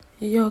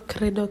Io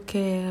credo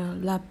che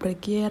la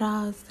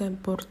preghiera sia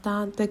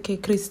importante, che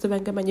Cristo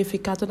venga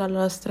magnificato nella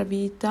nostra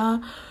vita,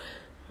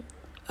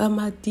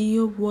 ma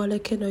Dio vuole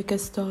che noi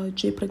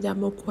quest'oggi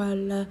prendiamo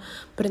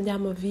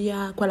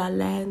via quella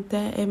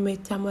lente e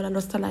mettiamo la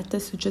nostra lente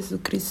su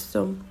Gesù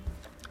Cristo.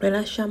 E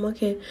lasciamo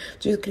che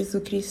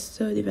Gesù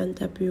Cristo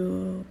diventa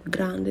più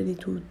grande di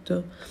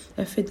tutto,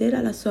 è fedele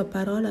alla sua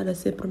parola, alle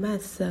sue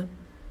promesse.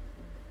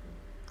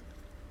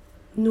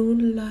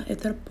 Nulla è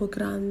troppo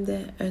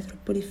grande, è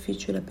troppo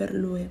difficile per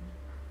Lui.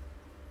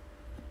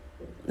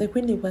 E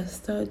quindi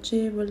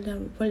quest'oggi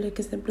voglio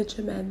che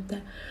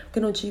semplicemente che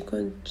non ci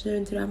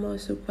concentriamo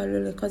su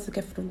le cose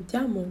che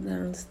affrontiamo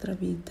nella nostra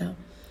vita,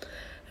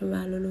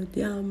 ma lo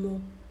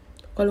lodiamo.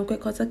 Qualunque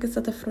cosa che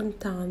state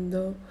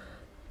affrontando,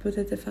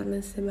 potete farlo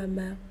insieme a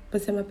me.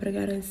 Possiamo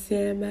pregare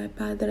insieme.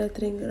 Padre, ti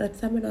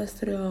ringraziamo i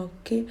nostri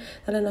occhi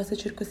dalle nostre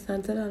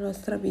circostanze della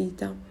nostra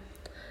vita.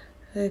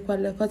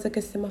 Quelle cose che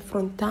stiamo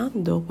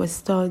affrontando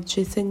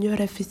quest'oggi,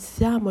 Signore,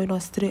 fissiamo i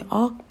nostri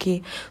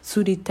occhi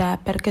su di te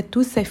perché tu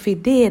sei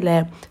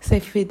fedele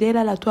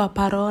alla tua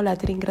parola.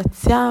 Ti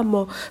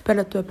ringraziamo per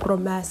le tue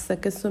promesse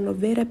che sono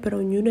vere per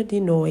ognuno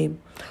di noi.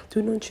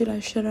 Tu non ci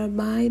lascerai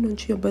mai, non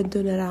ci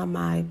abbandonerai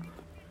mai.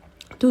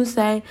 Tu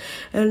sei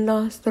il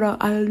nostro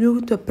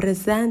aiuto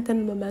presente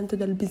nel momento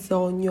del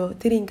bisogno.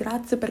 Ti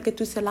ringrazio perché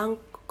tu sei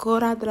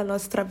l'ancora della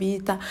nostra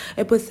vita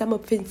e possiamo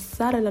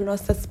fissare la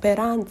nostra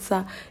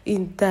speranza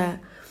in te.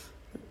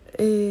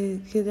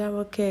 E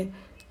chiediamo che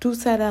tu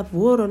sei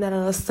lavoro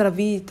nella nostra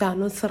vita,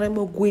 non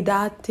saremo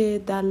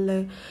guidati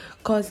dalle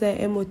cose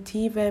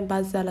emotive in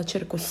base alla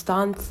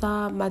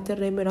circostanza, ma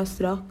terremo i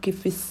nostri occhi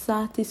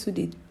fissati su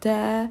di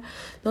te,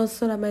 non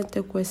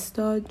solamente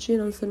quest'oggi,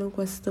 non solo in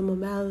questo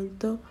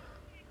momento.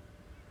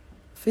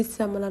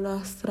 Fissiamo la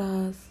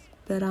nostra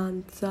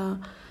speranza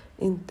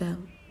in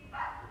te.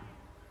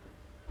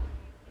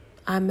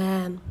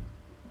 Amen.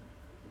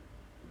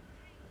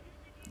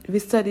 Vi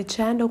sto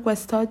dicendo,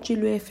 quest'oggi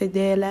Lui è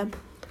fedele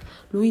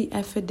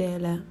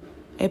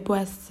e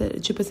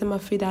ci possiamo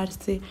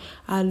affidarsi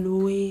a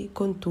Lui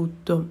con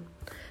tutto.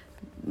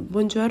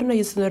 Buongiorno,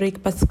 io sono Rick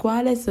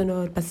Pasquale,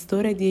 sono il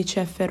pastore di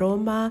ICF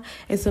Roma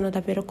e sono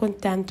davvero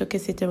contento che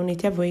siete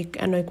uniti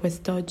a noi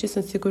quest'oggi.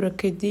 Sono sicuro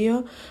che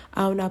Dio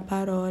ha una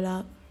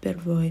parola per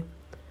voi.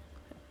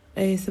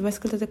 E se voi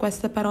ascoltate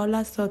questa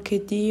parola, so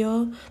che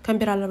Dio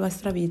cambierà la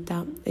vostra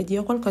vita e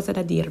Dio ha qualcosa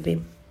da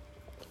dirvi.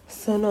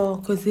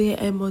 Sono così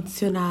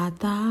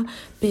emozionata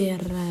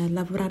per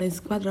lavorare in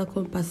squadra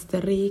con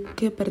Pastor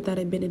Rick, per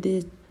dare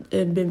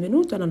il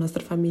benvenuto alla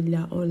nostra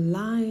famiglia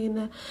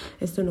online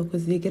e sono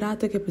così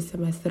grata che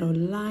possiamo essere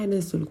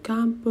online sul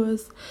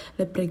campus.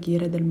 Le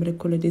preghiere del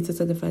mercoledì sono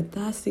state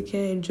fantastiche,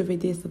 il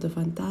giovedì è stato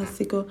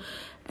fantastico.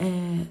 È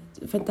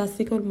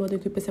fantastico il modo in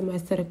cui possiamo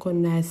essere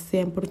connessi,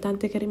 è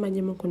importante che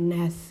rimaniamo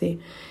connessi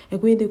e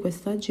quindi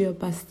quest'oggi io e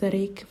Pastor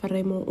Rick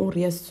faremo un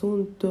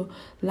riassunto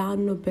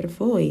l'anno per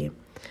voi.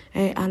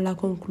 E alla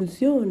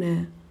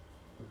conclusione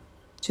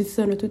ci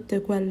sono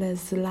tutte quelle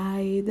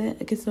slide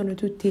che sono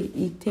tutti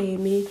i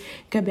temi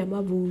che abbiamo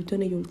avuto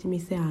negli ultimi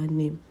 6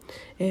 anni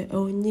e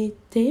ogni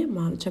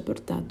tema ci ha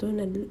portato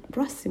nel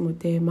prossimo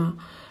tema.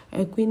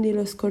 E quindi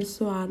lo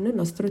scorso anno il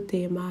nostro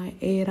tema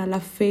era la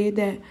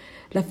fede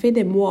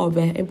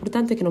muove. È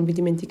importante che non vi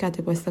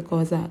dimenticate questa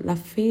cosa, la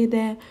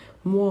fede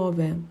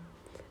muove.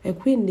 E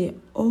quindi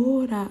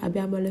ora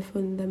abbiamo le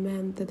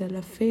fondamenta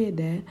della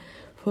fede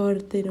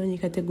forte in ogni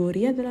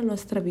categoria della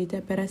nostra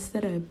vita per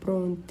essere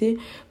pronti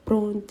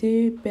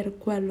per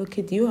quello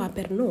che Dio ha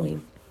per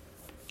noi.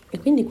 E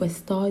quindi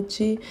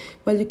quest'oggi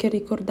voglio che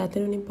ricordate,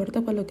 non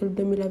importa quello che il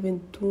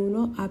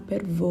 2021 ha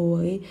per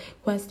voi,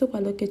 questo è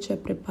quello che ci ha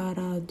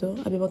preparato.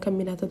 Abbiamo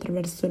camminato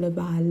attraverso le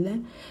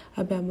valle,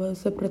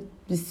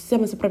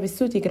 siamo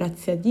sopravvissuti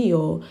grazie a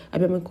Dio,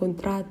 abbiamo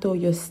incontrato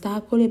gli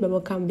ostacoli,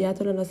 abbiamo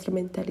cambiato la nostra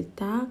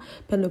mentalità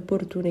per le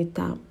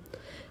opportunità.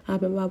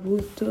 Abbiamo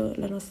avuto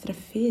la nostra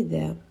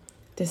fede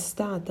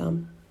testata,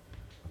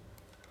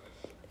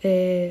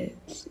 è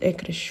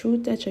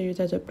cresciuta e ci ha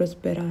aiutato a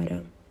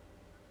prosperare.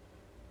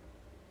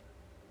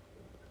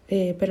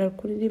 E per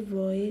alcuni di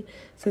voi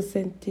si è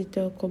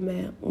sentito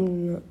come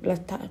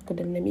l'attacco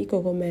del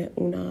nemico, come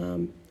una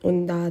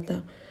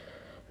ondata.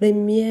 La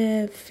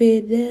mia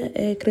fede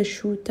è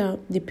cresciuta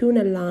di più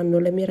nell'anno,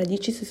 le mie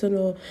radici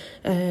sono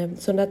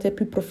andate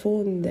più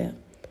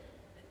profonde.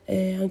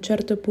 E a un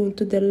certo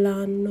punto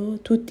dell'anno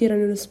tutti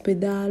erano in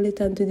ospedale,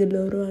 tanti di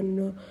loro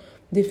hanno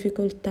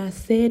difficoltà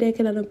serie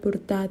che l'hanno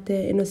portate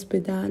in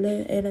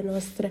ospedale e le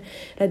nostre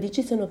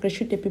radici sono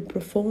cresciute più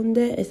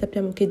profonde e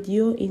sappiamo che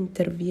Dio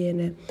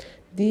interviene.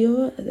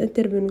 Dio è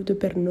intervenuto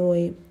per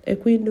noi e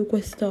quindi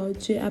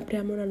quest'oggi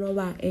apriamo una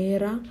nuova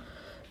era.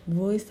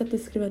 Voi state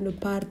scrivendo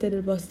parte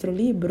del vostro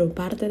libro,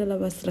 parte della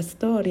vostra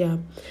storia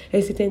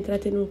e siete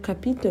entrati in un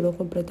capitolo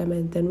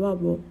completamente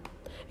nuovo.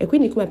 E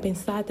quindi come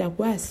pensate a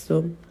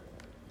questo?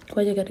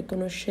 Voglio che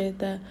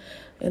riconoscete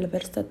il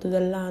versetto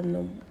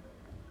dell'anno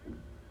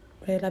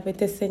e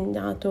l'avete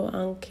segnato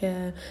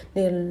anche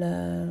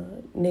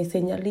nei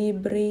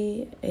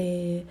segnalibri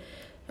e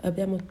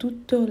abbiamo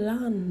tutto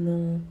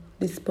l'anno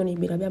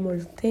disponibile, abbiamo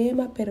il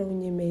tema per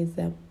ogni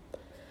mese.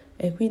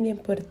 E quindi è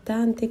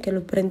importante che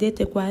lo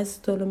prendete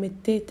questo, lo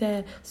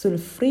mettete sul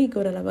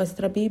frigo nella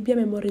vostra Bibbia,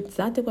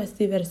 memorizzate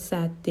questi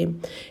versetti.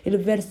 Il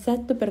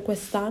versetto per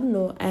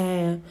quest'anno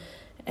è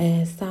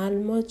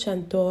Salmo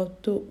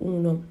 108,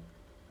 1.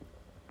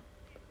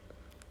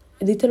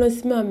 Ditelo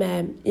insieme a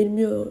me: il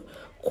mio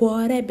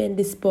cuore è ben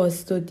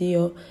disposto,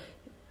 Dio,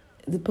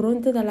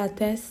 pronto dalla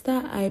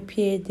testa ai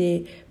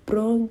piedi,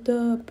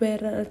 pronto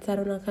per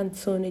alzare una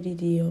canzone di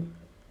Dio.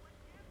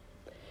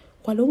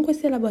 Qualunque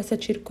sia la vostra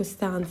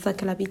circostanza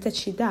che la vita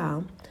ci dà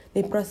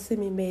nei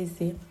prossimi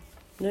mesi,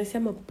 noi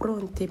siamo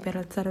pronti per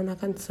alzare una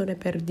canzone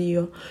per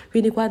Dio.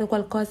 Quindi quando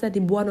qualcosa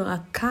di buono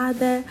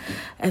accade,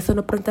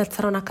 sono pronta ad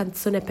alzare una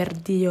canzone per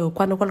Dio.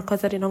 Quando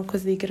qualcosa di non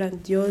così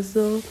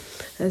grandioso,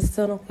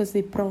 sono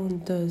così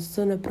pronto.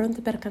 Sono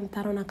pronto per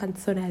cantare una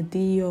canzone a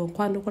Dio.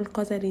 Quando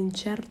qualcosa di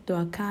incerto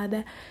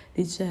accade,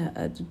 dice: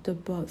 è tutto a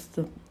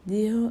posto.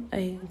 Dio è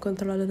in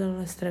controllo della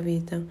nostra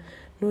vita.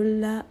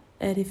 Nulla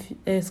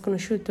è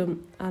sconosciuto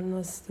al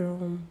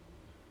nostro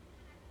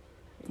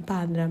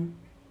Padre.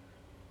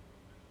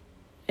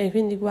 E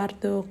quindi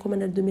guardo come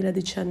nel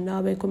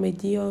 2019, come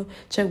Dio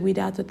ci ha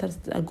guidato tra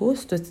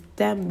agosto e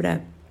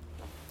settembre.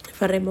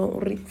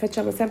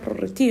 Facciamo sempre un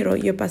ritiro,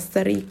 io e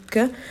Pastor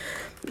Rick,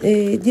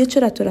 e Dio ci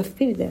ha dato la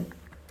fede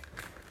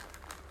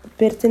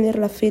per tenere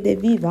la fede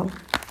viva.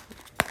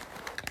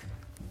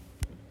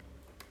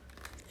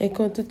 E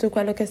con tutto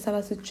quello che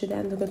stava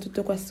succedendo, con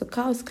tutto questo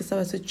caos che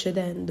stava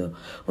succedendo,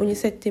 ogni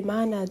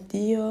settimana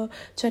Dio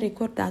ci ha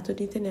ricordato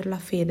di tenere la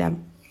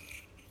fede.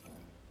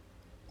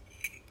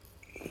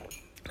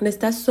 Nello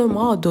stesso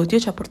modo Dio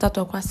ci ha portato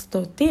a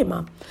questo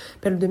tema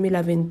per il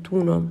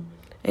 2021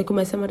 e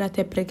come siamo andati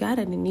a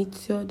pregare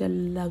all'inizio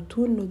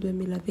dell'autunno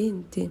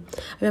 2020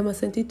 abbiamo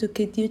sentito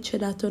che Dio ci ha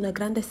dato una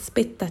grande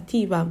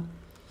aspettativa.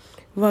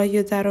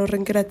 Voglio dare un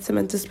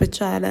ringraziamento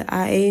speciale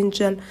a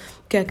Angel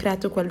che ha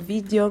creato quel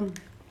video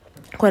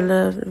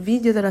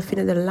della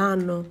fine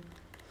dell'anno.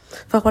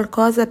 Fa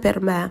qualcosa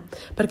per me,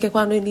 perché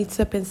quando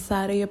inizio a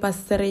pensare, io e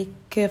Pastor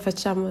Rick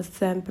facciamo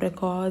sempre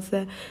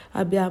cose,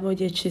 abbiamo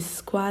 10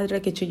 squadre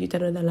che ci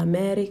aiutano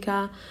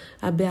dall'America,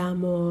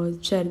 abbiamo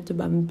 100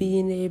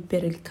 bambini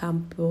per il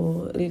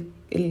campo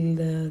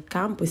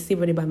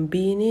estivo dei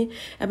bambini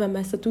e abbiamo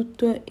messo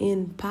tutto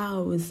in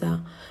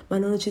pausa, ma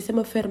non ci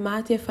siamo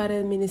fermati a fare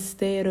il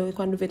ministero. E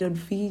quando vedo il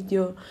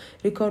video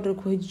ricordo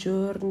quei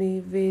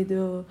giorni,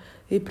 vedo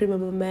i primi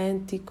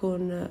momenti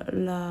con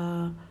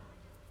la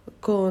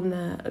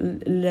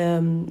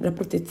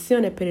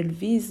protezione per il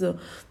viso.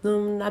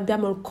 Non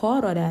abbiamo il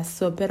coro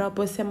adesso, però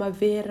possiamo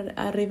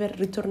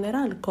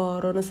ritornerà il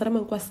coro, non saremo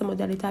in questa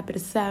modalità per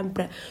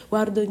sempre.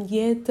 Guardo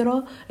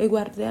indietro e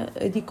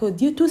dico: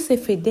 Dio, tu sei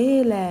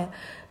fedele.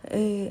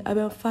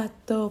 Abbiamo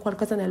fatto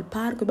qualcosa nel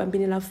parco, i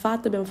bambini l'hanno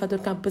fatto, abbiamo fatto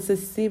il campo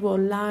estivo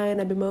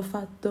online, abbiamo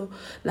fatto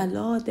la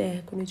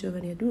lode con i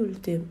giovani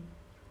adulti.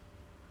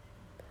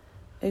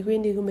 E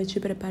quindi come ci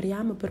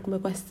prepariamo per come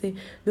questi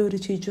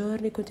 12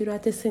 giorni?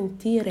 Continuate a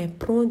sentire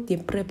pronti,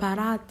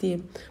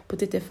 preparati,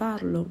 potete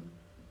farlo.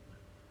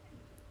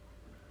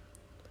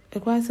 E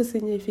questo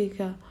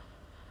significa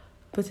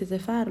potete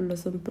farlo,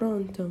 sono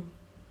pronto.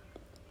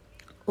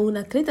 Un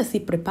atleta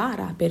si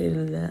prepara per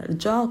il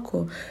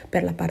gioco,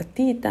 per la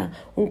partita,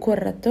 un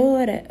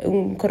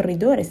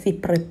corridore si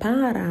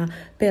prepara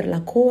per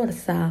la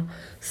corsa.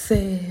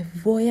 Se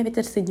voi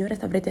avete il Signore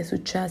avrete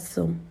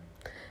successo.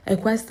 E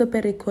questo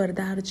per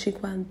ricordarci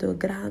quanto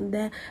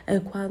grande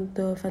e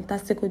quanto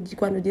fantastico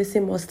quando Dio si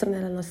mostra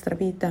nella nostra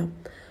vita.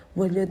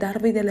 Voglio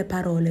darvi delle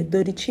parole,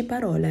 12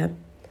 parole.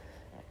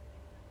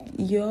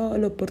 Io ho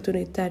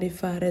l'opportunità di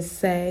fare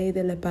 6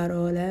 delle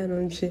parole,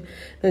 non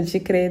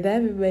ci crede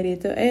mio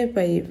marito, e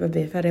poi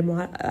vabbè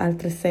faremo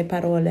altre 6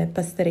 parole,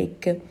 Pastor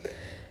Rick.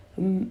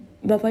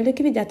 Ma voglio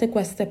che vi diate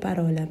queste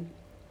parole: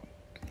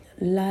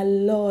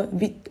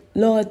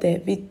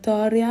 lode,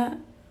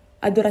 vittoria,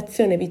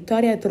 adorazione,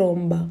 vittoria e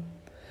tromba.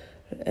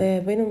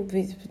 Voi non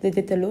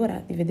vedete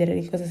l'ora di vedere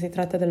di cosa si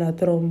tratta della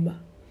tromba.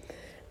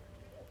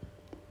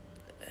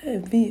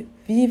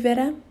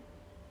 Vivere,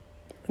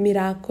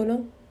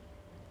 miracolo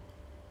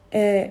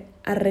e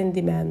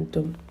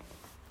arrendimento.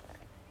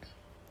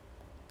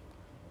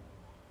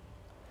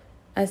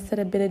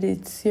 Essere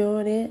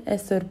benedizioni e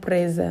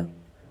sorprese.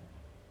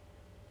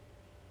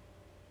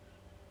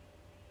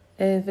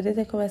 E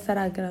vedete come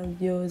sarà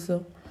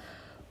grandioso.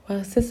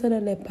 Queste sono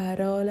le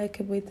parole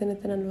che voi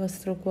tenete nel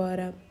vostro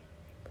cuore.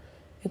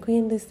 E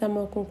quindi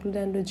stiamo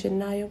concludendo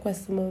gennaio in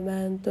questo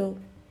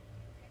momento.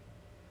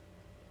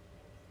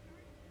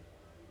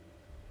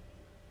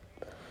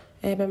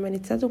 E abbiamo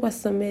iniziato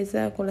questo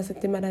mese con la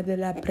settimana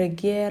della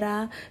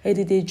preghiera e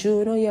di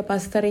digiuno. Io e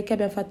Pastor Rick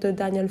abbiamo fatto il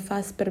Daniel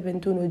Fast per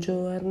 21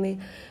 giorni.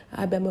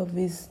 Abbiamo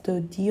visto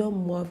Dio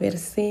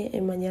muoversi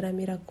in maniera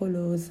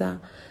miracolosa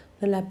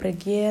nella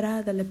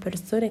preghiera delle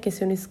persone che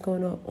si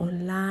uniscono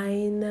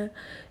online,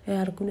 e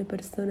alcune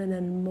persone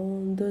nel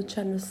mondo ci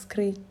hanno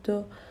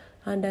scritto,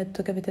 hanno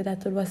detto che avete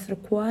dato il vostro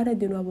cuore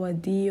di nuovo a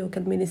Dio, che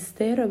il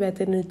ministero vi ha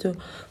tenuto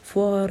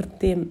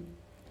forti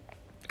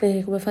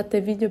E come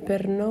fate video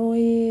per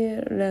noi,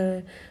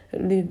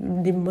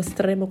 li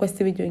mostreremo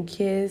questi video in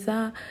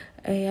chiesa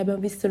e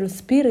abbiamo visto lo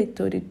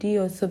Spirito di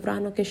Dio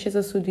sovrano che è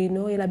sceso su di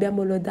noi,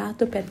 l'abbiamo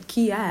lodato per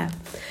chi è.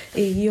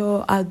 E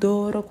io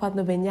adoro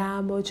quando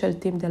veniamo, c'è il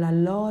team della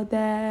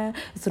lode,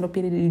 sono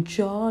pieni di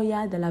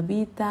gioia, della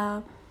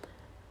vita.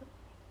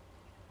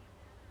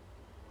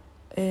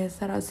 E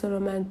sarà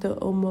solamente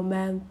un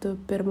momento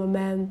per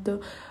momento,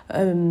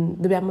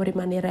 dobbiamo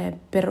rimanere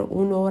per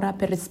un'ora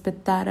per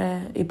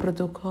rispettare i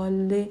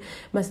protocolli,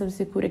 ma siamo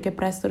sicuri che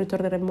presto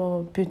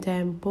ritorneremo più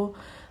tempo.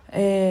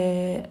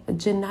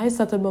 Gennaio è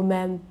stato il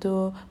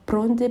momento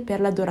pronti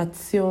per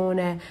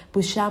l'adorazione,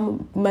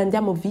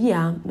 mandiamo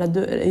via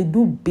i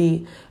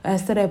dubbi,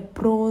 essere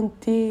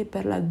pronti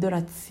per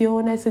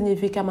l'adorazione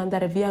significa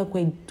mandare via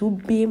quei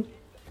dubbi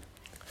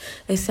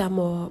e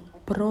siamo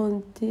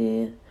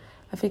pronti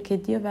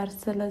affinché Dio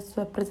versi la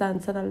sua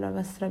presenza nella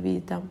vostra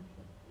vita.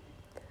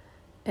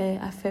 E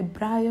a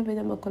febbraio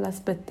veniamo con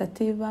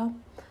l'aspettativa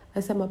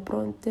e siamo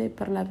pronti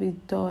per la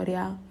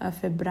vittoria a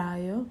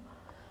febbraio.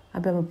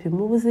 Abbiamo più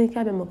musica,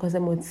 abbiamo cose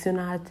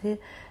emozionate.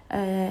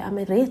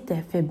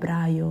 Amerete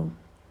febbraio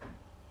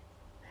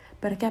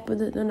perché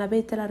non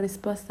avete la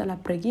risposta alla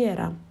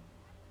preghiera.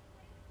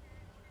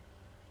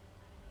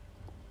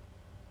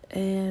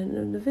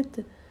 Non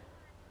dovete...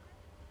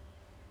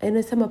 E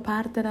noi siamo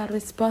parte della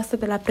risposta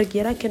della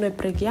preghiera che noi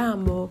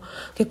preghiamo.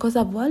 Che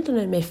cosa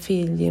vogliono i miei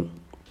figli?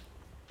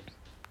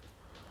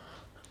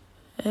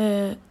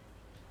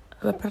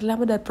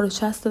 Parliamo del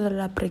processo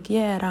della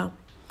preghiera.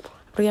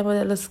 Parliamo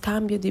dello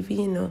scambio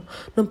divino.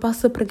 Non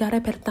posso predicare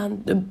per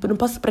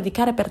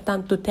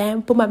tanto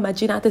tempo, ma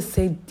immaginate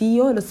se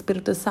Dio e lo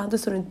Spirito Santo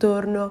sono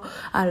intorno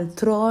al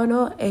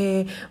trono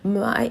e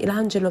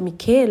l'angelo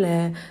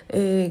Michele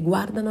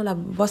guardano la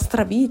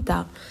vostra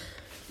vita.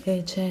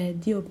 E c'è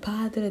Dio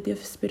Padre, Dio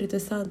Spirito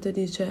Santo e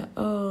dice: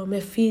 oh, mia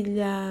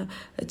figlia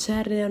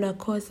Cherry è una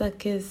cosa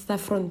che sta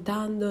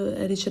affrontando,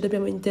 e dice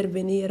dobbiamo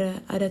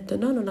intervenire. Ha detto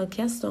no, non ha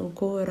chiesto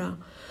ancora,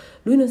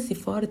 lui non si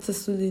forza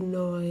su di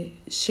noi,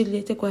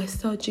 scegliete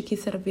quest'oggi chi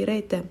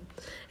servirete.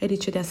 E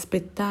dice di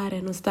aspettare,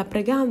 non sta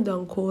pregando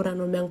ancora,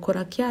 non mi ha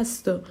ancora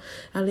chiesto.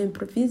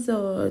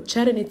 All'improvviso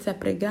Cherry inizia a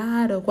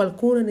pregare, o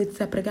qualcuno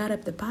inizia a pregare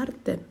da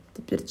parte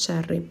per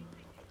Cherry.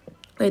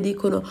 E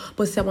dicono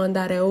possiamo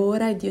andare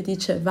ora, e Dio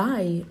dice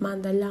vai,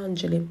 manda gli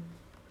angeli.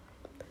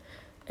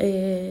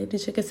 E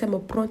dice che siamo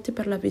pronti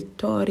per la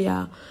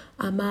vittoria.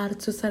 A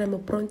marzo saremo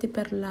pronti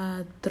per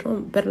la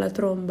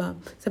tromba.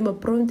 Siamo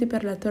pronti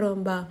per la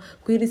tromba.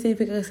 Quindi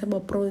significa che siamo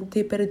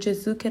pronti per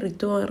Gesù che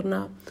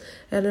ritorna.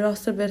 E il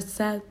nostro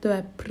versetto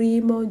è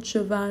 1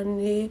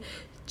 Giovanni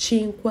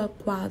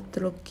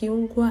 5:4.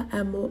 Chiunque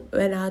è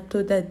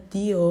nato da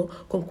Dio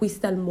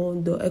conquista il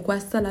mondo, e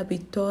questa è la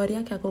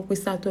vittoria che ha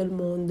conquistato il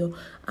mondo,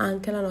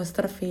 anche la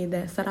nostra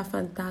fede. Sarà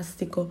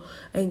fantastico.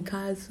 E in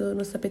caso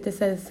non sapete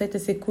se siete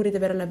sicuri di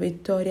avere la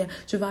vittoria,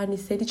 Giovanni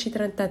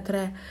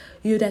 16:33,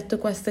 io ho detto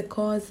queste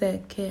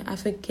cose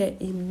affinché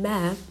in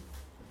me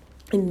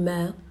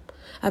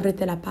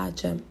avrete la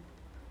pace.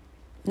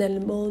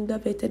 Nel mondo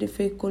avete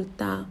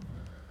difficoltà,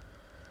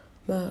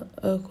 ma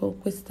ho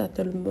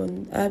conquistato il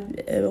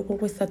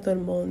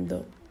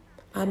mondo.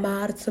 A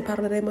marzo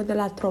parleremo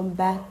della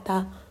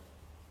trombetta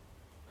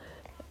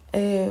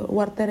e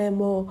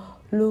guarderemo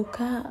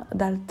Luca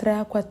dal 3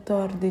 a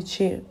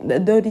 14,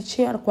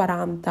 12 al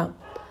 40.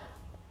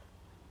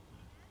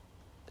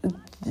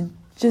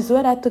 Gesù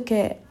ha detto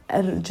che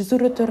Gesù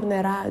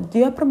ritornerà.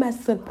 Dio ha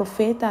promesso il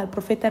profeta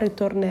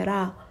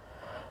ritornerà.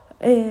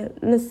 E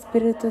lo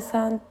Spirito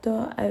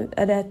Santo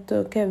ha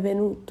detto che è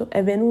venuto,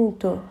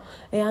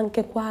 e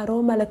anche qua a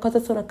Roma le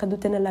cose sono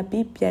accadute nella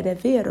Bibbia, ed è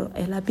vero,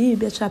 e la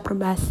Bibbia ci ha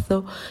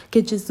promesso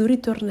che Gesù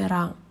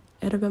ritornerà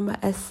e dobbiamo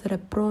essere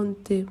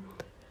pronti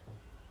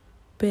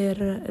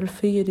per il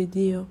Figlio di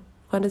Dio.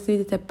 Quando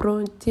vedete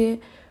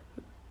pronti,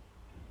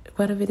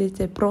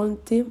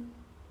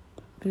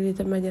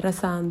 vivete in maniera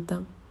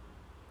santa,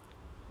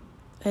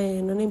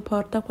 e non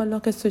importa quello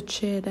che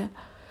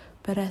succede,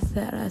 per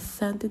essere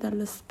assenti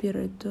dallo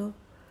Spirito,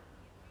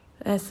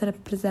 essere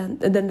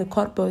presente del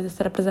corpo,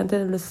 essere presente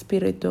nello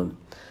Spirito.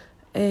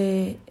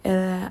 E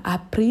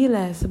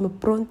aprile siamo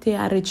pronti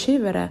a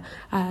ricevere.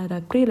 Ad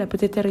aprile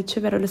potete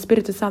ricevere lo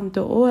Spirito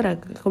Santo ora,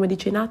 come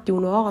dice in Atti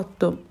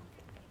 1:8.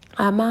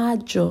 A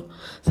maggio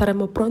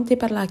saremo pronti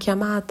per la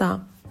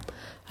chiamata.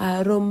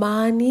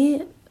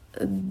 Romani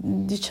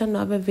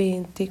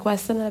 19:20,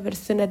 questa è la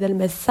versione del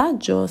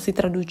messaggio, si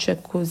traduce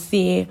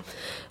così: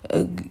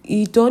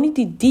 i doni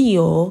di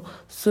Dio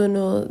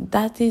sono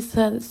dati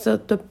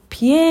sotto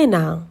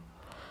piena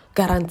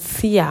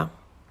garanzia.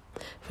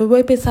 Se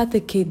voi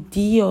pensate che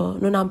Dio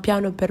non ha un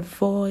piano per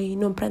voi,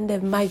 non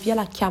prende mai via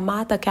la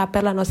chiamata che ha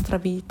per la nostra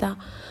vita,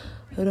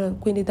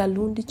 quindi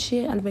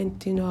dall'11 al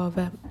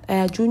 29, e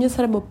a giugno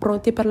saremo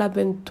pronti per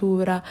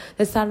l'avventura.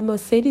 Nel Salmo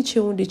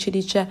 16:11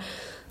 dice: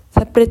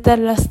 saprete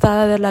la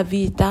strada della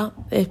vita,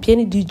 e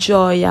pieni di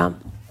gioia,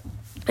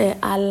 e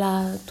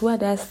alla tua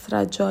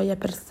destra gioia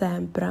per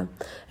sempre.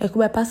 E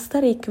come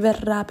Pastor Rick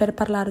verrà per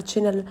parlarci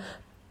nel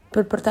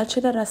Per portarci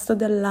nel resto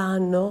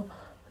dell'anno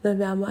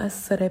dobbiamo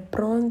essere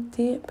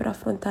pronti per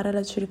affrontare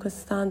le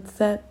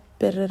circostanze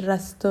per il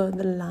resto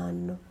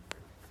dell'anno.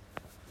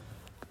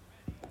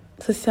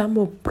 Se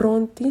siamo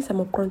pronti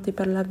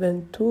per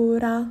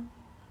l'avventura.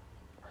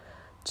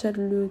 C'è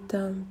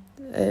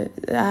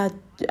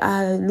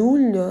a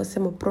luglio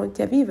siamo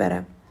pronti a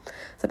vivere.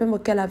 Sappiamo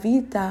che la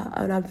vita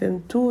è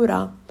un'avventura.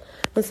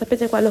 Non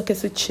sapete quello che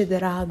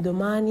succederà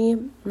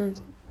domani?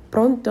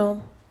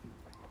 Pronto?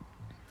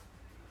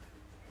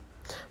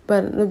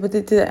 Non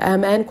potete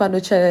amen quando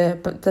c'è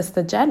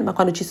questa gente, ma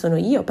quando ci sono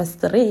io,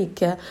 Pastor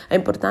Rick, è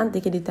importante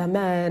che dite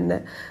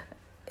amen.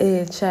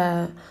 E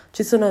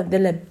ci sono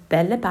delle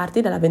belle parti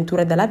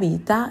dell'avventura della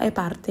vita e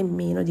parti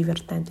meno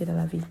divertenti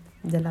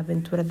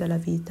dell'avventura della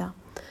vita.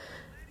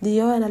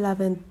 Dio è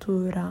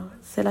nell'avventura.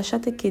 Se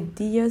lasciate che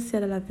Dio sia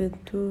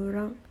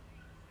nell'avventura,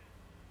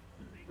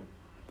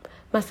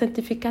 ma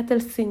santificate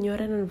il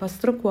Signore nel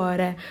vostro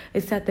cuore e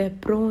siate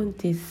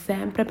pronti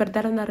sempre per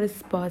dare una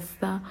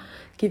risposta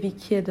che vi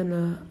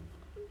chiedono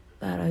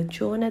la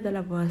ragione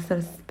della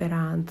vostra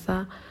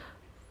speranza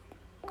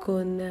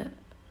con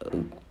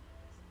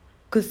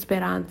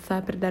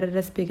speranza per dare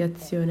la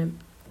spiegazione.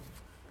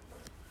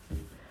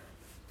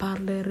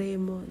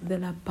 Parleremo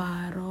della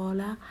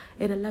parola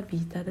e della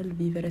vita del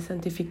vivere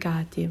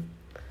santificati.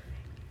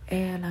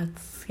 È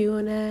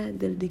l'azione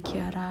del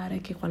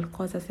dichiarare che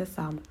qualcosa sia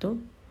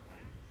santo.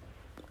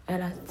 È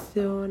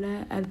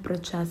l'azione, è il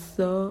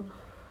processo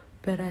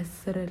per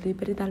essere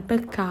liberi dal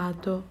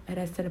peccato ed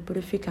essere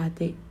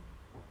purificati.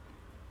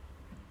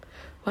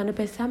 Quando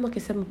pensiamo che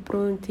siamo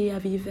pronti a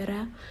vivere,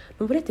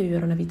 non volete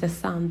vivere una vita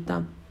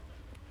santa.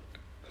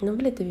 Non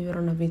volete vivere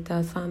una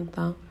vita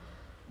santa.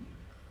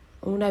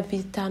 Una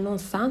vita non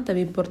santa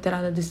vi porterà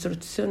alla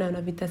distruzione,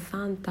 una vita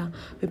santa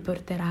vi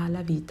porterà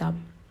alla vita.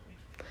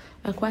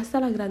 E questa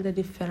è la grande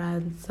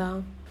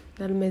differenza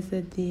nel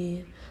mese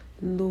di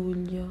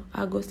luglio,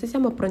 agosto.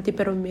 Siamo pronti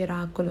per un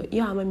miracolo.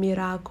 Io amo i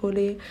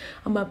miracoli,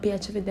 a me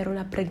piace vedere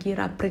una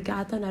preghiera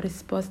pregata, una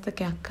risposta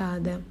che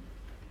accade.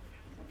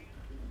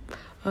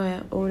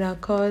 Una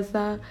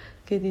cosa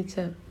che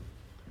dice,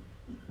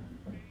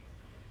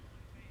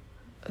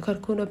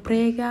 qualcuno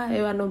prega e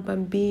hanno un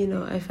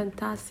bambino, è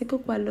fantastico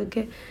quello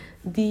che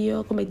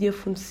come Dio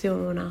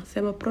funziona.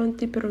 Siamo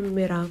pronti per un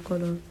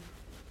miracolo.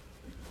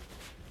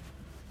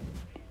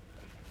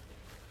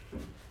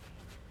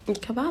 Il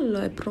cavallo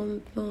è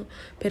pronto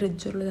per il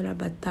giorno della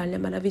battaglia,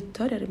 ma la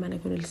vittoria rimane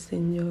con il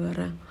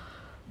Signore.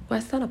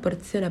 Questa è una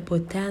porzione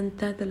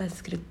potente della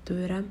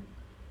scrittura.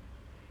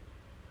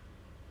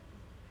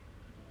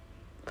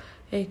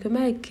 E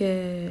com'è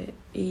che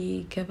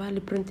i cavalli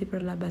pronti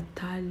per la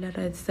battaglia,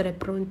 essere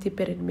pronti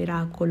per il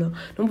miracolo?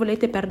 Non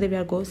volete perdervi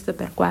agosto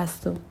per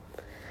questo?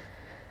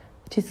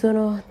 Ci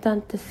sono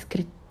tante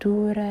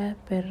scritture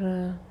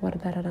per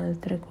guardare ad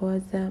altre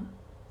cose.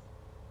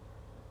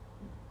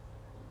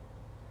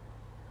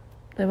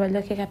 E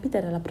voglio che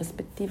capite dalla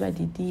prospettiva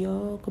di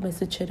Dio come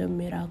succede un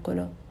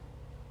miracolo.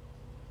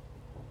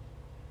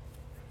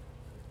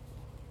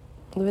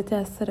 Dovete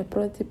essere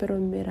pronti per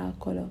un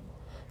miracolo.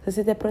 Se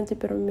siete pronti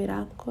per un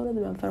miracolo,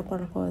 dobbiamo fare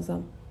qualcosa.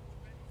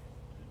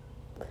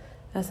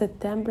 A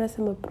settembre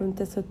siamo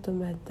pronti a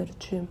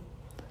sottometterci.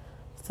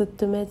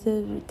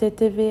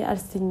 Sottomettetevi al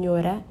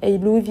Signore e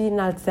Lui vi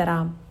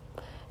innalzerà.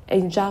 È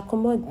in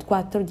Giacomo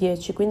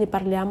 4,10, quindi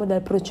parliamo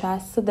del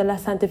processo della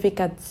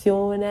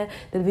santificazione,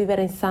 del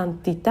vivere in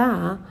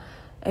santità,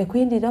 e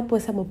quindi dopo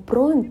siamo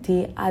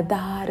pronti a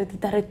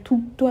dare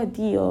tutto a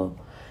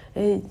Dio.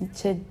 E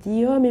dice: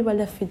 Dio, mi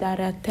voglio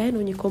affidare a te in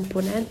ogni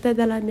componente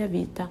della mia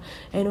vita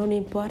e non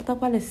importa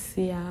quale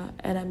sia,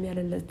 è la mia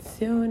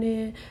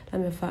relazione, la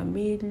mia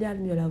famiglia, il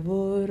mio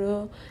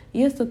lavoro,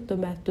 io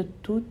sottometto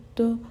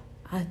tutto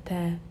a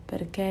te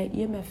perché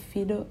io mi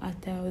affido a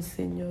te, oh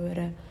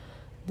Signore.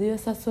 Dio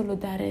sa solo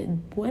dare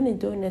buone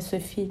donne ai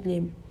suoi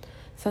figli,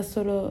 sa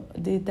solo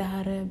di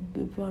dare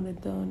buone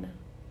donne.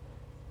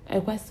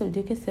 E questo è il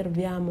Dio che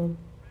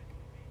serviamo.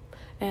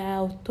 E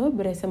a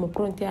ottobre siamo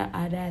pronti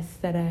ad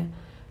essere.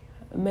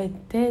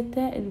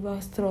 Mettete il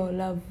vostro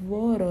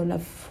lavoro là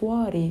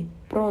fuori,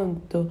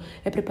 pronto,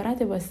 e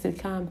preparate i vostri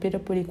campi.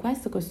 Dopo di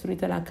questo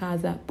costruite la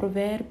casa.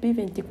 Proverbi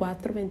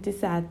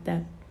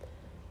 24-27.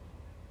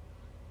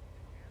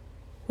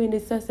 Quindi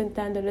sto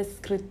sentendo le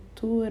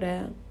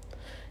scritture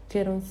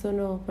che non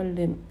sono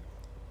quelle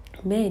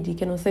medie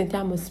che non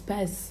sentiamo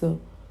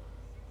spesso.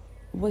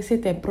 Voi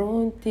siete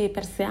pronti?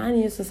 Per 6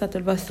 anni io sono stato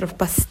il vostro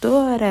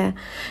pastore.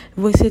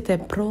 Voi siete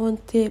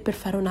pronti per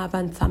fare un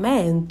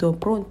avanzamento,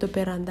 pronto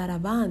per andare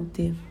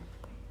avanti.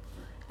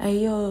 E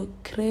io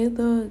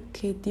credo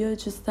che Dio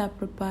ci sta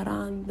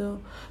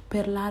preparando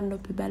per l'anno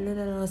più bello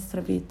della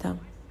nostra vita,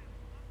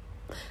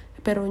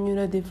 per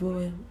ognuno di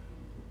voi.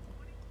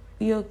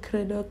 Io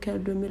credo che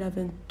il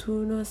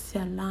 2021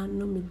 sia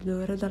l'anno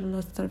migliore della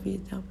nostra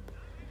vita.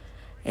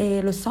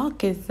 E lo so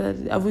che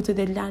ho avuto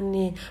degli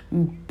anni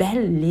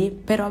belli,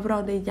 però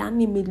avrò degli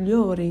anni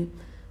migliori.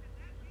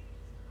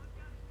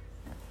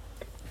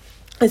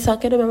 E so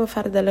che dobbiamo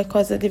fare delle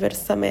cose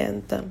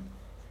diversamente.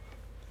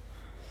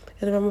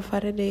 e dobbiamo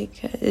fare dei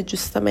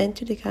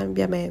aggiustamenti, dei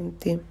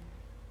cambiamenti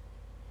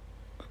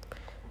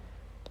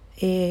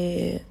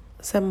e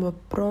siamo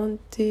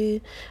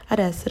pronti ad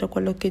essere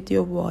quello che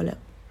Dio vuole.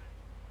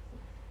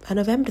 A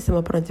novembre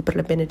siamo pronti per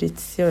le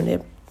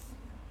benedizioni.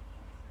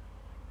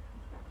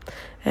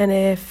 E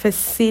nei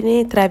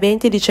Efesini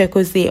 3:20 dice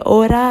così: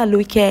 ora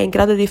lui che è in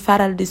grado di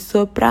fare al di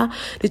sopra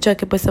di ciò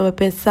che possiamo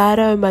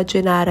pensare o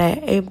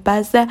immaginare, e in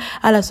base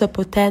alla sua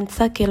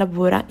potenza che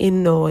lavora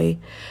in noi.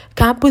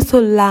 Campus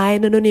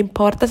online, non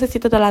importa se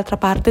siete dall'altra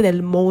parte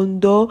del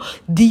mondo,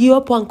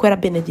 Dio può ancora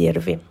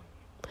benedirvi.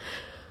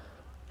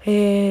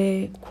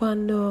 E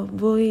quando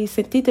voi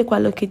sentite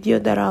quello che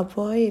Dio darà a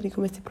voi, di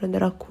come si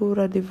prenderà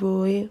cura di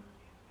voi,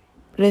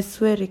 le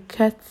sue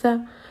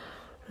ricchezze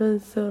non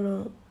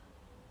sono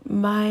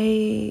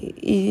mai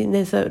in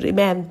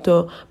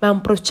esaurimento, ma è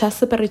un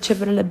processo per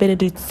ricevere le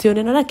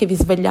benedizioni. Non è che vi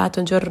svegliate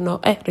un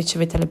giorno e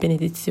ricevete le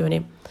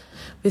benedizioni.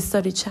 Vi sto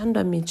dicendo,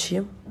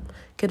 amici,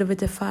 che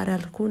dovete fare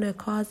alcune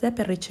cose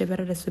per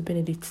ricevere le sue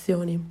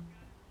benedizioni.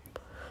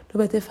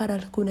 Dovete fare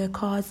alcune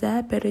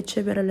cose per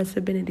ricevere le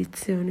sue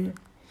benedizioni.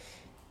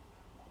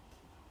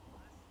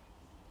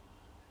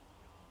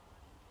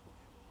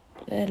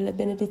 E le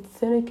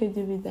benedizioni che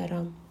Dio vi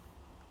darà.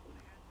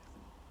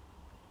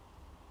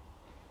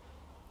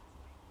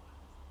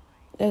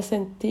 E ho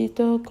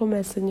sentito come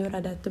il Signore ha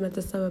detto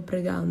mentre stavo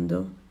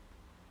pregando.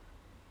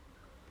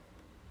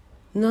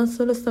 Non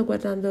solo sto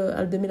guardando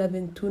al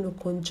 2021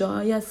 con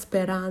gioia,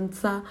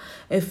 speranza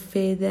e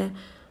fede,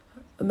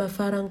 ma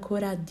fare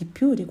ancora di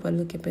più di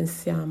quello che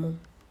pensiamo.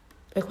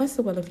 E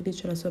questo è quello che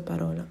dice la sua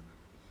parola.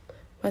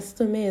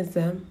 Questo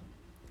mese,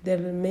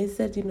 del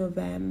mese di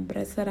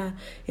novembre, sarà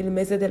il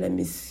mese delle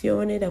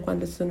missioni, da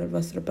quando sono il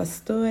vostro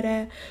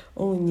pastore.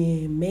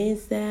 Ogni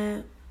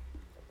mese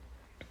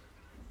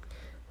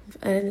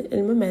è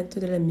il momento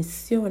delle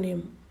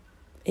missioni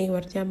e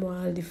guardiamo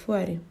al di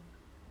fuori.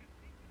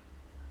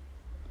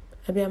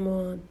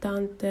 Abbiamo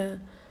tante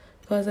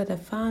cose da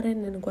fare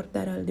nel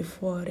guardare al di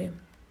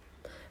fuori.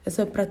 E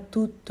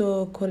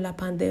soprattutto con la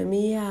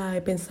pandemia,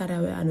 e pensare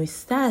a noi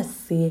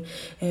stessi,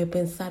 e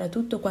pensare a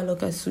tutto quello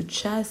che è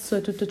successo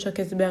e tutto ciò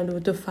che abbiamo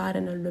dovuto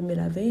fare nel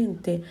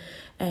 2020.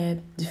 È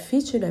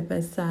difficile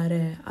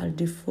pensare al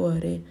di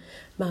fuori,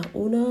 ma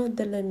una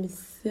delle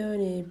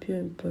missioni più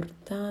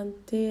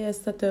importanti è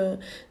stata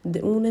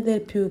una delle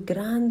più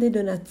grandi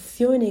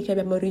donazioni che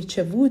abbiamo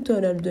ricevuto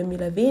nel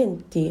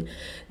 2020,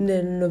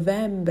 nel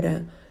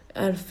novembre,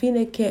 al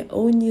fine che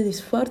ogni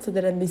sforzo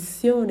della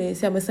missione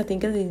siamo stati in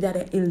grado di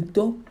dare il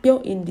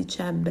doppio in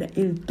dicembre,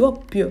 il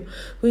doppio.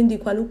 Quindi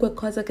qualunque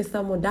cosa che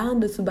stiamo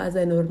dando su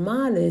base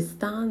normale,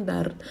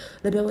 standard,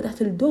 l'abbiamo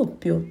dato il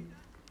doppio.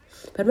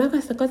 Per me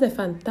questa cosa è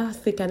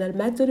fantastica, nel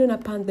mezzo di una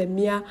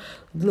pandemia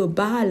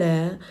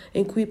globale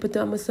in cui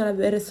potevamo solo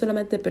avere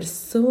solamente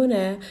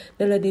persone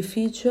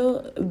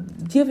nell'edificio.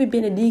 Dio vi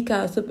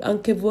benedica,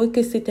 anche voi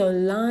che siete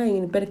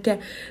online, perché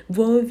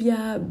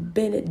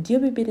Dio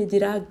vi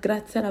benedirà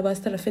grazie alla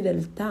vostra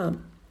fedeltà.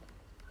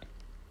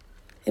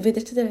 E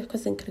vedete delle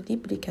cose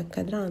incredibili che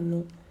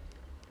accadranno.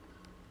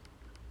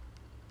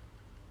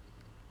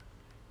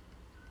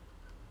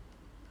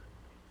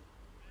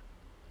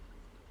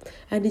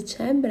 A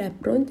dicembre è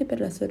pronti per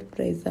la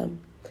sorpresa.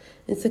 In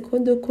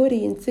 2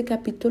 Corinzi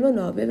capitolo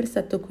 9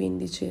 versetto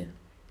 15.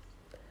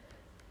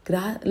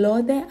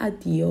 Lode a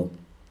Dio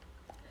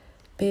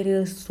per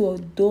il suo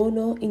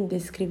dono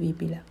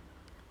indescrivibile.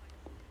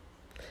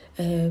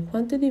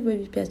 Quanto di voi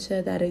vi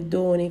piace dare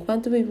doni?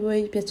 Quanto di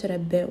voi vi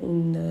piacerebbe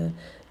un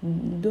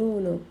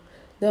dono?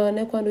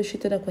 Donne, quando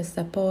uscite da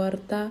questa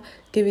porta,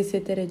 che vi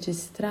siete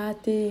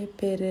registrati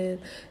per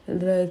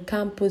il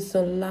campus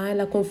online,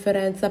 la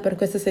conferenza per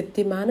questa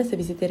settimana, se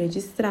vi siete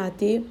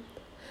registrati,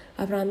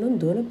 avranno un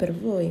dono per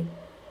voi.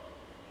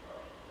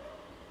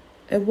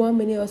 E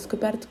uomini, ho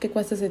scoperto che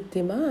questa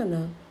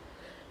settimana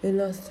il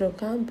nostro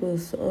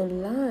campus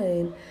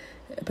online,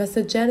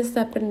 Pastor Jen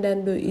sta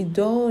prendendo i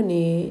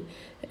doni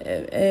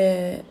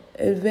e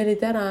ve li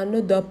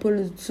daranno dopo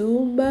il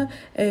Zoom,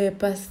 e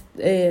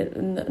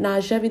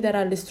Naja vi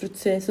darà le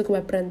istruzioni su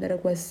come prendere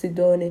questi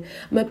doni.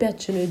 A me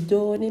piacciono i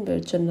doni, mi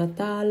piace il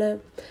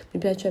Natale, mi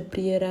piace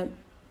aprire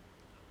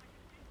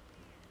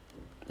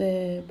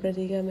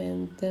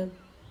praticamente.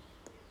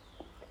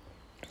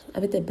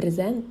 Avete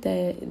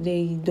presente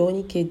dei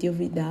doni che Dio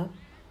vi dà?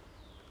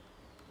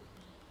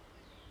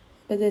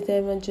 Potete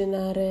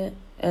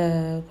immaginare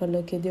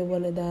quello che Dio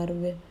vuole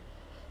darvi.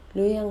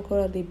 Lui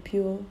ancora di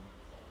più.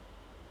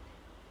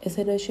 E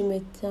se noi ci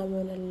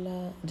mettiamo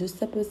nella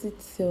giusta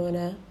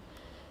posizione,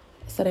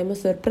 saremo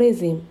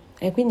sorpresi.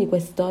 E quindi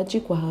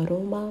quest'oggi qua a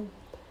Roma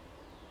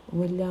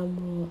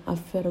vogliamo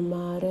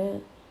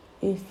affermare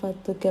il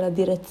fatto che la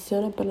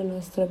direzione per la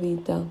nostra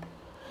vita,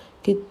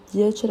 che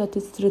Dio ci ha dato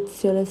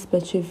istruzioni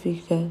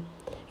specifiche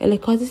e le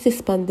cose si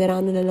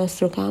espanderanno nel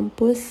nostro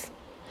campus.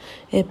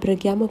 E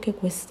preghiamo che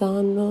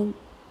quest'anno,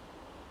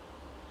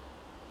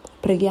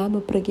 preghiamo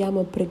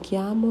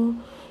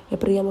e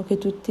preghiamo che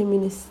tutti i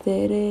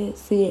ministeri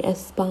si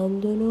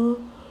espandono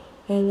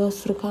e il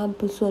nostro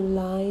campus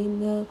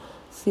online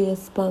si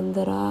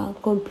espanderà,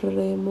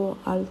 compreremo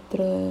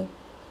altre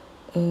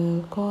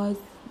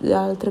cose.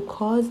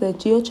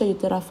 Dio ci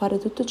aiuterà a fare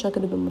tutto ciò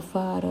che dobbiamo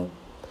fare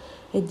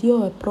e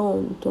Dio è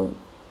pronto.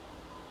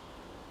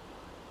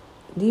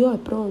 Dio è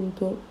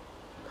pronto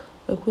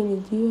e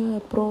quindi Dio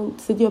è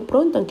pronto. Se Dio è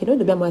pronto, anche noi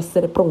dobbiamo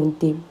essere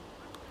pronti.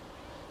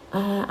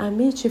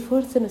 Amici,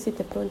 forse non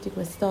siete pronti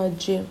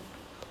quest'oggi.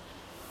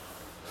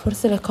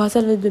 Forse la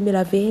cosa del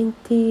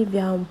 2020 vi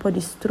ha un po'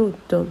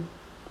 distrutto.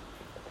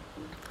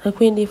 E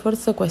quindi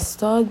forse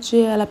quest'oggi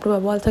è la prima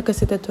volta che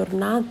siete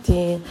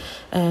tornati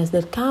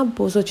nel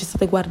campus o ci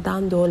state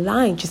guardando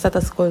online, ci state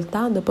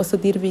ascoltando. Posso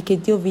dirvi che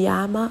Dio vi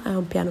ama e ha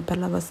un piano per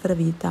la vostra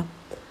vita.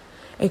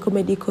 E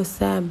come dico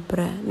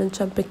sempre, non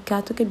c'è un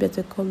peccato che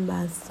abbiate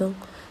commesso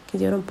che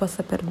Dio non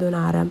possa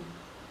perdonare.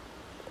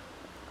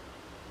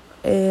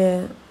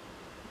 E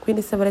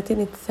quindi se volete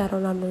iniziare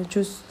un anno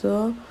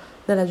giusto,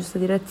 nella giusta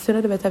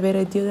direzione, dovete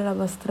avere Dio nella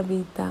vostra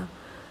vita.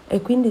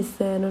 E quindi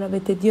se non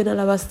avete Dio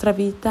nella vostra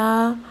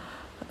vita,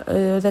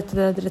 ho detto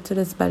nella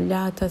direzione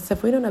sbagliata. Se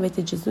voi non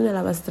avete Gesù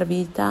nella vostra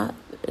vita,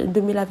 il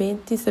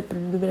 2020, se per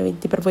il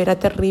 2020 per voi era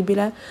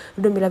terribile,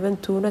 il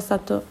 2021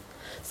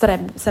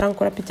 sarà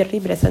ancora più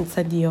terribile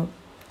senza Dio.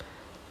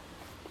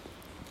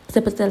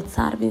 Se potete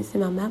alzarvi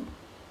insieme a me.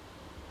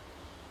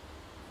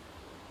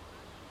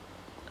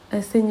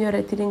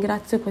 Signore, ti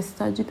ringrazio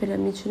quest'oggi per gli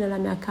amici nella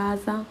mia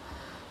casa,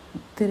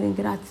 ti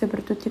ringrazio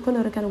per tutti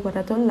coloro che hanno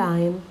guardato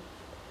online.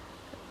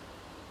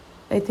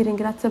 E ti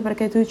ringrazio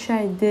perché tu ci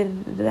hai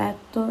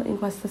diretto in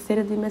questa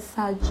serie di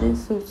messaggi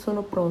sul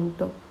sono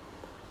pronto.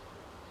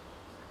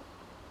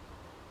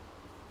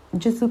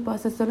 Gesù,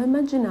 posso solo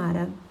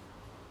immaginare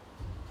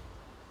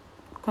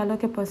quello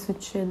che può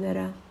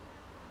succedere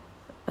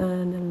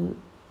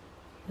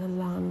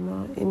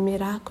nell'anno, i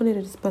miracoli, le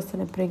risposte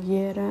alle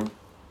preghiere,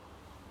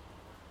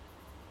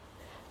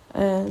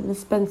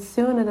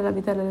 l'espansione della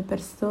vita delle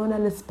persone,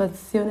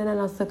 l'espansione del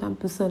nostro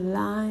campus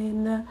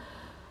online,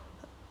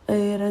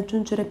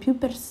 raggiungere più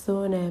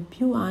persone,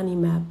 più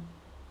anime.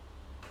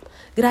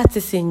 Grazie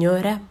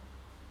Signore,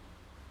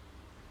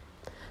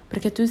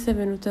 perché tu sei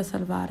venuto a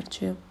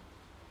salvarci.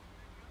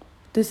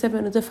 Tu sei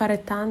venuto a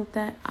fare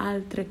tante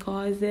altre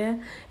cose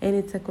e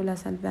inizia con la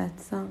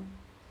salvezza.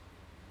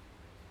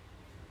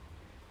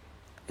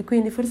 E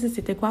quindi forse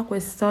siete qua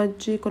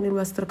quest'oggi con il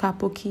vostro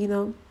capo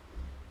chino.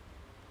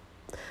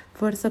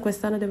 Forse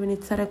quest'anno devo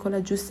iniziare con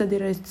la giusta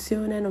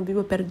direzione, non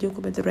vivo per Dio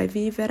come dovrei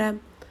vivere.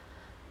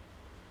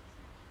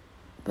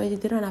 Voglio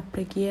dire una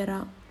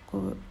preghiera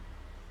con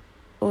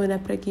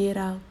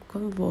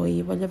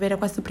voi, voglio avere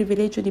questo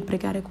privilegio di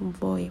pregare con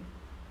voi.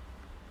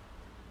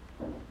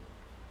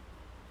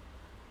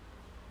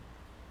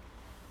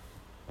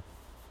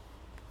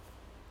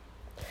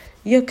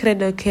 Io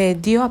credo che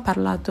Dio ha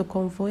parlato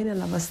con voi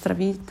nella vostra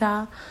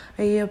vita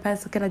e io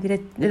penso che la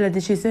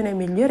decisione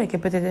migliore che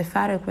potete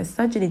fare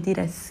quest'oggi è di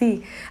dire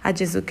sì a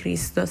Gesù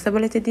Cristo. Se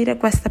volete dire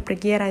questa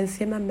preghiera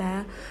insieme a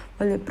me,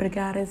 voglio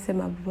pregare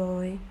insieme a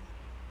voi.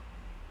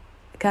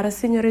 Caro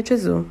Signore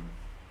Gesù,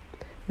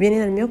 vieni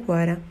nel mio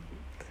cuore,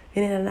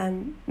 vieni nella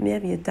mia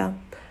vita,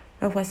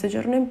 da questo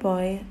giorno in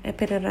poi e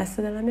per il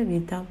resto della mia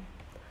vita.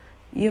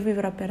 Io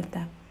vivrò per te.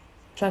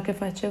 Ciò che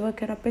facevo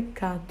che era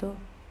peccato,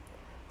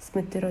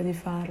 smetterò di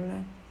farlo,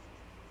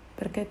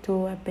 perché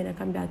tu hai appena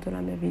cambiato la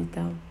mia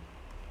vita.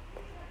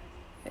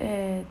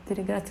 E ti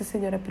ringrazio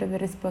Signore per aver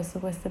risposto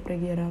a questa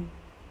preghiera.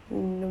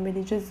 In nome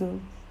di Gesù.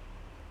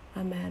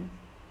 Amen.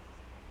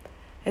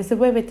 E se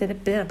voi avete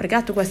appena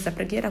pregato questa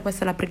preghiera,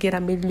 questa è la preghiera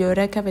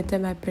migliore che avete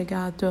mai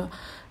pregato.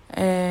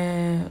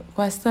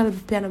 Questo è il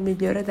piano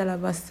migliore della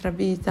vostra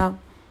vita.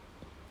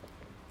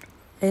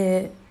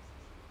 E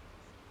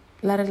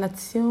la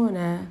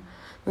relazione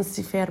non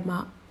si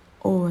ferma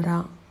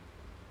ora.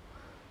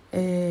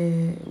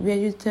 E vi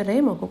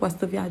aiuteremo con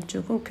questo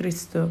viaggio con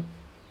Cristo.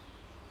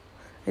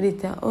 E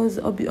dite, ho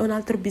un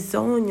altro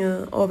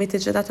bisogno, o avete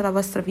già dato la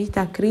vostra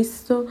vita a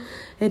Cristo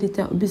e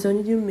dite, ho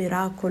bisogno di un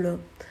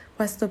miracolo.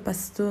 Questo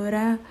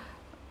pastore,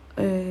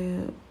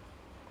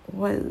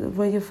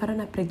 voglio fare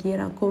una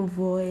preghiera con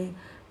voi,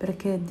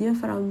 perché Dio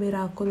farà un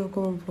miracolo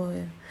con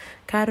voi.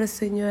 Caro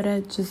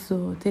Signore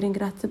Gesù, ti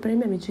ringrazio per i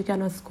miei amici che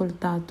hanno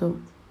ascoltato.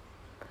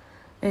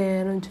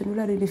 E non c'è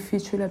nulla di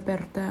difficile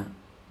per te.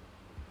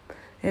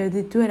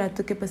 E tu hai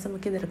detto che possiamo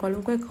chiedere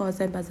qualunque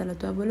cosa in base alla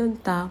tua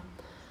volontà,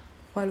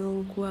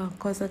 qualunque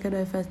cosa che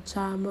noi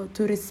facciamo,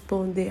 tu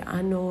rispondi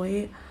a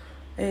noi.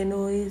 E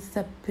noi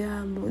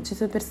sappiamo, ci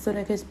sono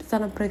persone che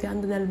stanno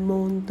pregando nel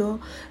mondo,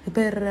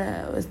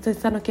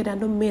 stanno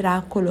chiedendo un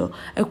miracolo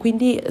e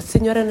quindi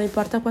Signore non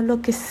importa quello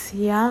che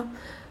sia,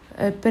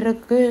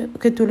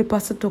 perché tu li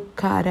possa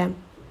toccare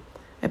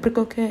e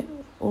perché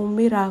un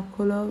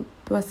miracolo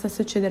possa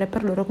succedere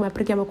per loro come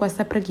preghiamo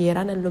questa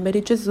preghiera nel nome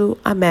di Gesù,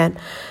 amen.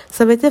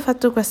 Se avete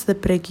fatto questa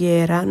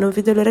preghiera non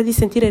vedo l'ora di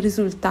sentire i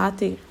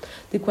risultati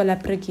di quella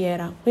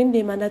preghiera,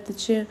 quindi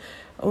mandateci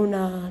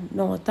una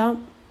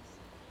nota.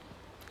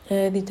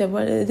 Dite,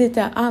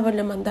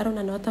 voglio mandare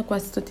una nota a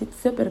questo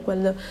tizio per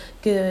quello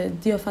che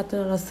Dio ha fatto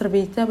nella nostra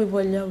vita, vi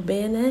voglio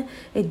bene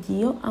e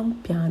Dio ha un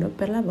piano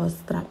per la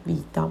vostra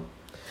vita.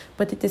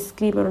 potete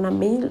scrivere una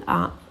mail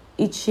a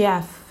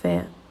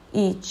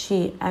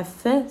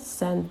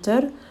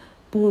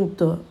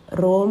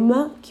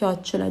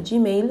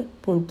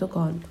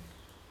icfcenter.rom@gmail.com.